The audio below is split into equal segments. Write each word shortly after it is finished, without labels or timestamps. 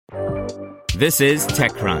This is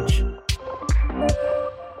TechCrunch.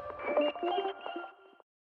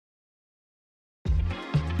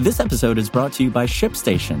 This episode is brought to you by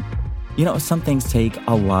ShipStation. You know, some things take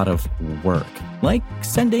a lot of work, like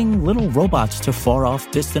sending little robots to far-off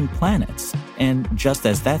distant planets. And just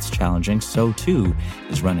as that's challenging, so too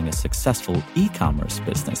is running a successful e-commerce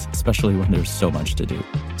business, especially when there's so much to do.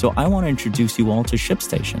 So I want to introduce you all to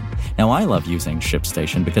ShipStation. Now, I love using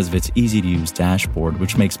ShipStation because of its easy-to-use dashboard,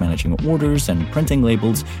 which makes managing orders and printing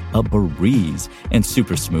labels a breeze and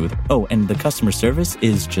super smooth. Oh, and the customer service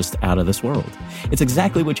is just out of this world. It's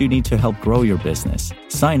exactly what you need to help grow your business.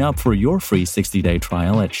 Sign up for your free 60-day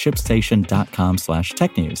trial at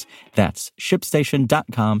shipstation.com/technews. That's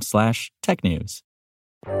shipstation.com/technews.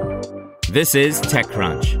 This is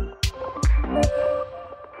TechCrunch.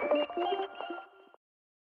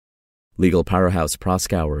 Legal powerhouse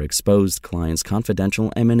Proskauer exposed clients'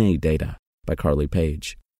 confidential M&A data by Carly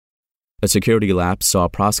Page. A security lapse saw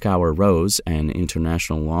Proskauer Rose, an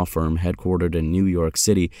international law firm headquartered in New York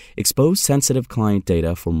City, expose sensitive client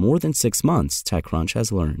data for more than 6 months, TechCrunch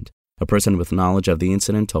has learned. A person with knowledge of the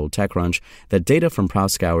incident told TechCrunch that data from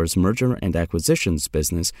Proskauer's merger and acquisitions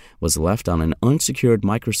business was left on an unsecured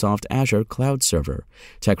Microsoft Azure cloud server.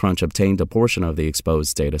 TechCrunch obtained a portion of the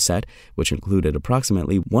exposed data set, which included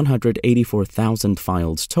approximately 184,000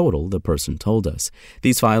 files total, the person told us.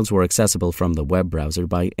 These files were accessible from the web browser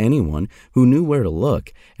by anyone who knew where to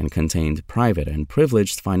look and contained private and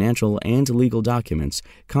privileged financial and legal documents,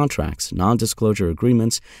 contracts, non-disclosure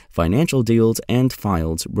agreements, financial deals, and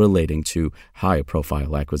files related to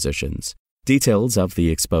high-profile acquisitions. Details of the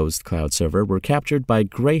exposed cloud server were captured by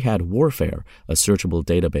Grey Hat Warfare, a searchable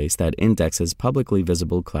database that indexes publicly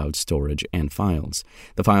visible cloud storage and files.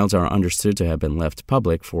 The files are understood to have been left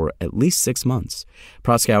public for at least 6 months.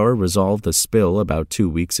 Proskauer resolved the spill about 2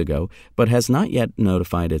 weeks ago, but has not yet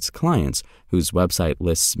notified its clients, whose website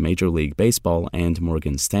lists Major League Baseball and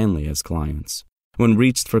Morgan Stanley as clients. When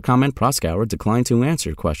reached for comment, Proskauer declined to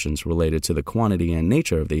answer questions related to the quantity and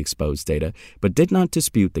nature of the exposed data, but did not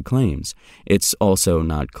dispute the claims. It's also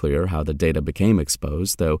not clear how the data became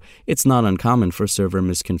exposed, though it's not uncommon for server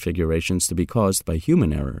misconfigurations to be caused by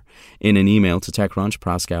human error. In an email to TechCrunch,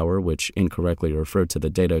 Proskauer, which incorrectly referred to the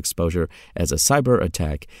data exposure as a cyber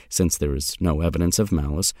attack, since there is no evidence of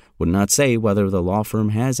malice, would not say whether the law firm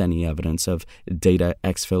has any evidence of data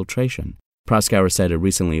exfiltration. Proskauer said it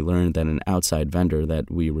recently learned that an outside vendor that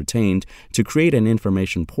we retained to create an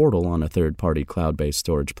information portal on a third-party cloud-based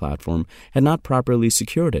storage platform had not properly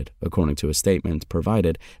secured it, according to a statement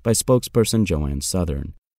provided by spokesperson Joanne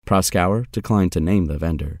Southern. Proskauer declined to name the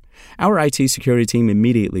vendor. Our IT security team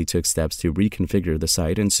immediately took steps to reconfigure the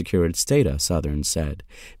site and secure its data, Southern said.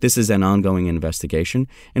 This is an ongoing investigation,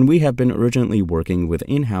 and we have been urgently working with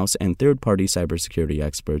in-house and third-party cybersecurity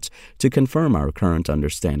experts to confirm our current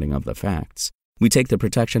understanding of the facts. We take the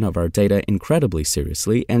protection of our data incredibly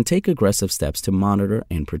seriously and take aggressive steps to monitor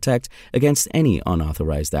and protect against any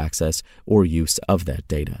unauthorized access or use of that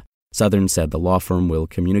data. Southern said the law firm will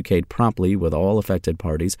communicate promptly with all affected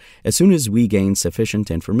parties as soon as we gain sufficient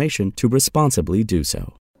information to responsibly do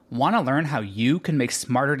so. Want to learn how you can make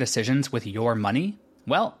smarter decisions with your money?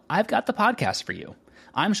 Well, I've got the podcast for you.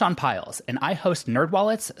 I'm Sean Piles, and I host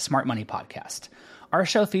NerdWallet's Smart Money Podcast. Our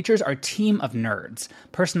show features our team of nerds,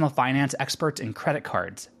 personal finance experts in credit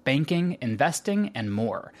cards, banking, investing, and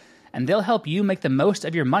more. And they'll help you make the most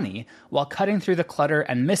of your money while cutting through the clutter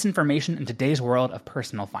and misinformation in today's world of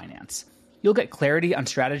personal finance. You'll get clarity on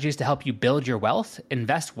strategies to help you build your wealth,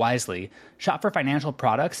 invest wisely, shop for financial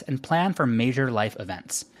products, and plan for major life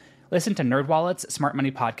events. Listen to NerdWallet's Smart Money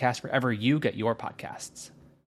Podcast wherever you get your podcasts.